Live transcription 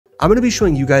I'm going to be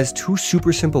showing you guys 2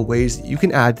 super simple ways that you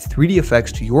can add 3D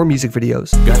effects to your music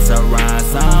videos.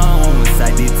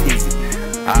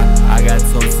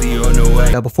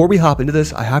 Now before we hop into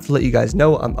this, I have to let you guys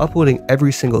know I'm uploading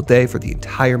every single day for the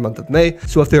entire month of May.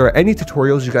 So if there are any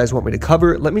tutorials you guys want me to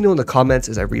cover, let me know in the comments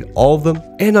as I read all of them.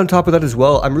 And on top of that as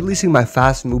well, I'm releasing my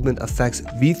Fast Movement Effects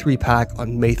V3 pack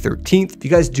on May 13th. If you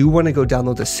guys do want to go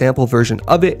download the sample version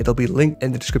of it, it'll be linked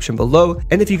in the description below.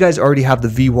 And if you guys already have the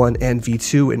V1 and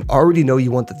V2 and already know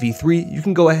you want the V3, you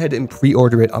can go ahead and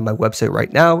pre-order it on my website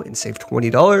right now and save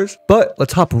 $20. But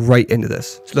let's hop right into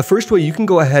this. So the first way you can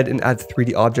go ahead and add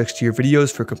 3D objects to your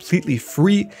videos for completely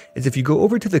free is if you go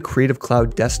over to the Creative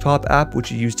Cloud desktop app,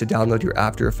 which you use to download your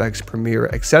After Effects, Premiere,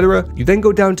 etc. You then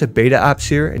go down to beta apps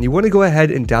here, and you want to go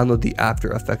ahead and download the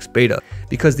After Effects beta,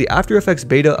 because the After Effects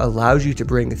beta allows you to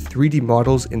bring 3D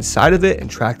models inside of it and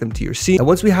track them to your scene. And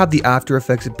once we have the After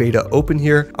Effects beta open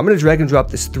here, I'm going to drag and drop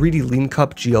this 3D Lean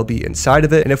Cup GLB inside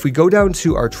of it. And if we go down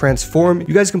to our transform,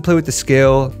 you guys can play with the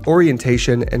scale,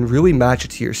 orientation, and really match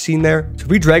it to your scene there. So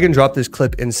if we drag and drop this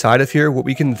clip inside of here, what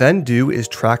we can then do is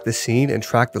track the scene and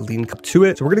track the lean cup to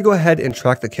it. So we're going to go ahead and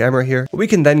track the camera here. What we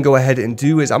can then go ahead and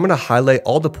do is I'm going to highlight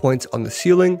all the points on the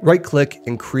ceiling, right click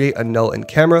and create a null in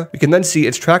camera. We can then see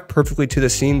it's tracked perfectly to the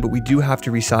scene, but we do have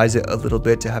to resize it a little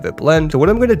bit to have it blend. So what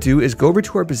I'm going to do is go over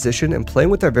to our position, and playing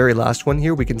with our very last one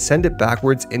here, we can send it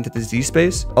backwards into the Z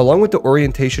space along with the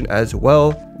orientation as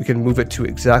well. We can move it to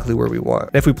exactly where we want.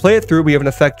 And if we play it through, we have an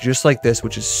effect just like this,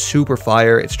 which is super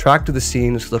fire. It's tracked to the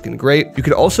scene. It's looking great. You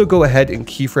could also go ahead and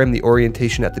keyframe the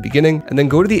orientation at the beginning and then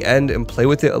go to the end and play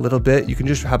with it a little bit. You can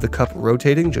just have the cup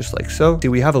rotating just like so. See,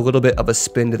 we have a little bit of a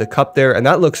spin to the cup there, and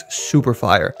that looks super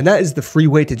fire. And that is the free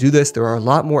way to do this. There are a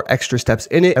lot more extra steps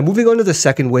in it. And moving on to the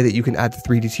second way that you can add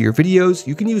 3D to your videos,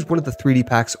 you can use one of the 3D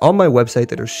packs on my website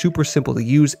that are super simple to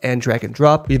use and drag and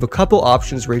drop. We have a couple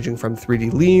options ranging from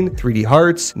 3D Lean, 3D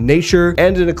Hearts, Nature,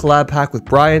 and in a collab pack with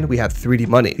Brian, we have 3D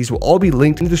Money. These will all be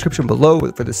linked in the description below,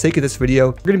 but for the sake of this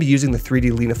video, we're going to be using the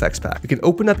 3D Lean effects pack. We can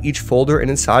open up each folder, and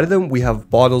inside of them, we have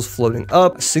bottles floating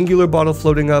up, a singular bottle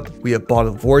floating up, we have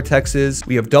bottle vortexes,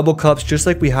 we have double cups just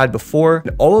like we had before.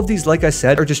 And all of these, like I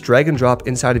said, are just drag and drop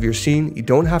inside of your scene. You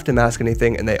don't have to mask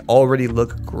anything, and they already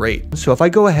look great. So if I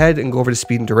go ahead and go over to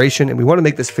speed and duration, and we want to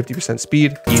make this 50%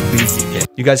 speed,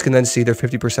 you guys can then see they're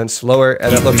 50% slower,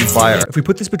 and that looks fire. If we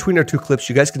put this between our 2 clips,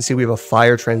 you guys can see we have a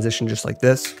fire transition just like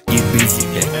this.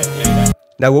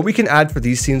 Now what we can add for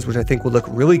these scenes, which I think will look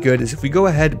really good, is if we go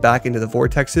ahead back into the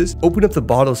vortexes, open up the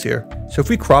bottles here. So if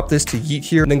we crop this to yeat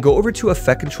here, and then go over to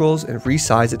effect controls and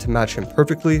resize it to match him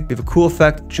perfectly, we have a cool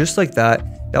effect just like that.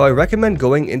 Now I recommend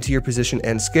going into your position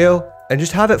and scale, and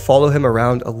just have it follow him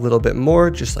around a little bit more,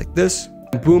 just like this.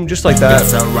 And boom, just like that.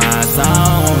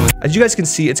 As you guys can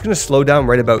see, it's going to slow down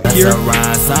right about here.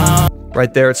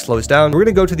 Right there, it slows down. We're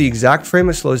going to go to the exact frame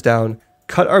it slows down,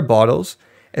 cut our bottles,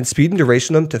 and speed and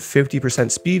duration them to 50%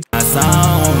 speed,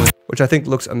 which I think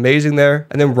looks amazing there.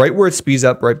 And then right where it speeds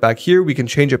up right back here, we can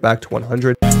change it back to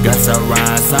 100.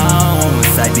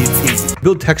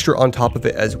 Build texture on top of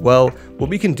it as well. What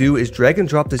we can do is drag and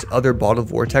drop this other bottle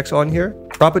vortex on here,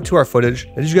 crop it to our footage,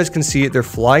 and as you guys can see, they're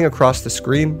flying across the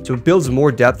screen, so it builds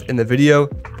more depth in the video.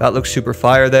 That looks super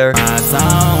fire there.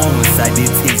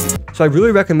 So I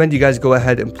really recommend you guys go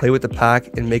ahead and play with the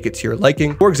pack and make it to your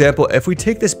liking. For example, if we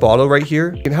take this bottle right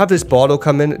here, you can have this bottle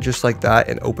come in just like that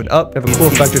and open up. Have a cool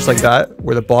effect just like that,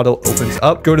 where the bottle opens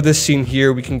up. Go to this scene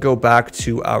here. We can go back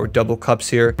to our double cups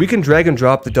here. We can drag and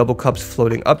drop the double cups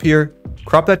floating up here.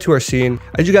 Crop that to our scene.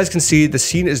 As you guys can see, the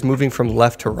scene is moving from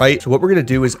left to right. So what we're going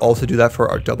to do is also do that for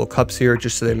our double cups here,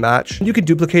 just so they match. And you can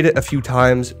duplicate it a few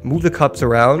times, move the cups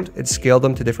around, and scale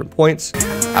them to different points.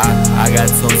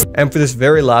 And for this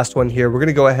very last one here, we're going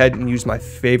to go ahead and use my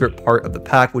favorite part of the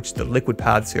pack, which is the liquid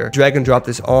paths here. Drag and drop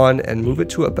this on and move it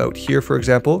to about here, for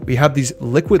example. We have these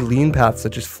liquid lean paths that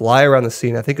just fly around the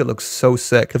scene. I think it looks so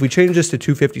sick. If we change this to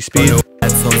 250 speed,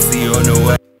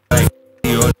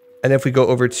 and if we go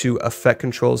over to effect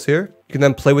controls here, you can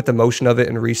then play with the motion of it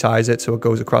and resize it so it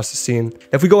goes across the scene.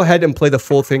 If we go ahead and play the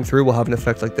full thing through, we'll have an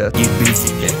effect like this.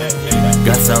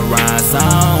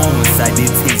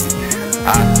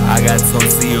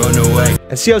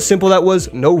 And see how simple that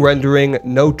was? No rendering,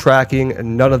 no tracking,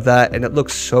 and none of that, and it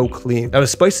looks so clean. Now to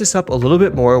spice this up a little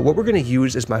bit more, what we're going to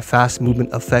use is my Fast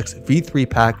Movement Effects V3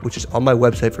 pack, which is on my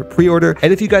website for pre-order.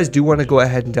 And if you guys do want to go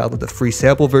ahead and download the free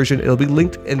sample version, it'll be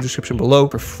linked in the description below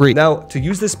for free. Now to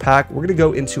use this pack, we're going to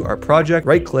go into our project,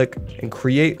 right click, and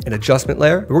create an adjustment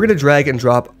layer. And we're going to drag and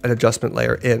drop an adjustment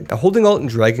layer in. Now holding Alt and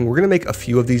dragging, we're going to make a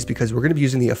few of these because we're going to be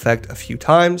using the effect a few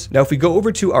times. Now if we go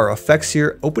over to our effects effects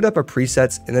here, open up our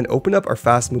presets, and then open up our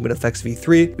fast movement effects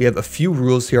v3. We have a few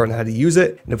rules here on how to use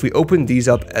it. And if we open these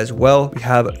up as well, we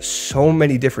have so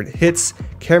many different hits,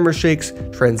 camera shakes,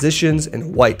 transitions,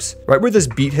 and wipes. Right where this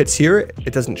beat hits here,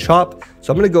 it doesn't chop.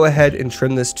 So I'm going to go ahead and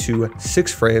trim this to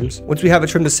 6 frames. Once we have it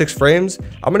trimmed to 6 frames,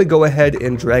 I'm going to go ahead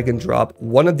and drag and drop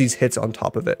one of these hits on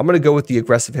top of it. I'm going to go with the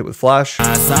aggressive hit with flash.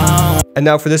 And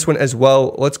now for this one as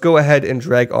well, let's go ahead and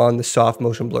drag on the soft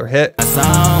motion blur hit.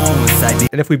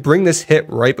 And if we bring this hit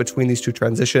right between these two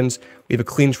transitions, we have a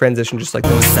clean transition just like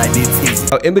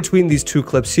this. Now in between these two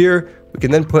clips here, we can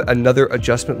then put another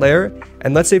adjustment layer.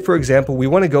 And let's say, for example, we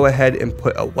want to go ahead and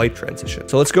put a wipe transition.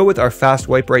 So let's go with our fast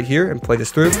wipe right here and play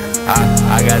this through.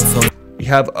 We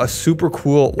have a super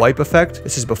cool wipe effect.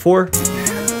 This is before,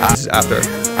 this is after.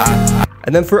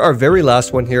 And then for our very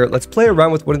last one here, let's play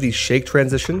around with one of these shake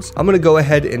transitions. I'm going to go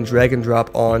ahead and drag and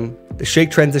drop on the shake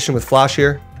transition with flash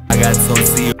here.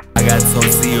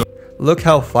 Look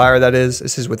how fire that is.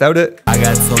 This is without it.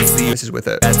 This is with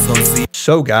it.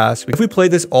 So gas. If we play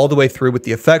this all the way through with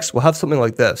the effects, we'll have something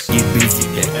like this.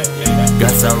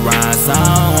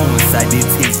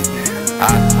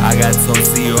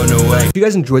 If you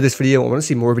guys enjoyed this video and want to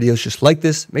see more videos just like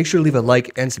this, make sure to leave a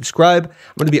like and subscribe.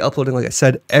 I'm going to be uploading, like I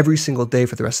said, every single day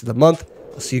for the rest of the month.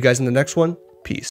 I'll see you guys in the next one.